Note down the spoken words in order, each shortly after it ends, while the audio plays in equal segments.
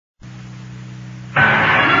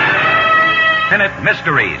Minute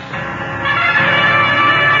Mysteries.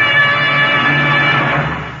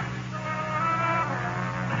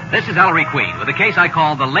 This is Ellery Queen with a case I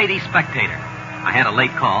call the Lady Spectator. I had a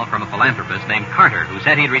late call from a philanthropist named Carter who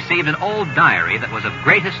said he'd received an old diary that was of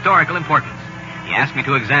great historical importance. He asked me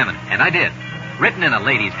to examine it, and I did. Written in a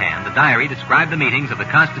lady's hand, the diary described the meetings of the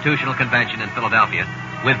Constitutional Convention in Philadelphia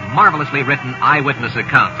with marvelously written eyewitness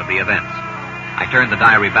accounts of the events. I turned the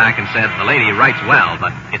diary back and said, the lady writes well,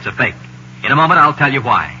 but it's a fake. In a moment, I'll tell you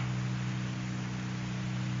why.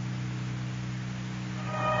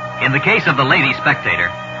 In the case of the Lady Spectator,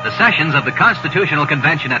 the sessions of the Constitutional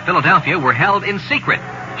Convention at Philadelphia were held in secret.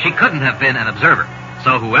 She couldn't have been an observer,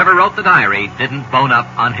 so whoever wrote the diary didn't bone up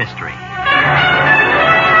on history.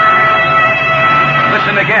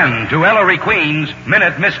 Listen again to Ellery Queen's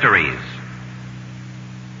Minute Mysteries.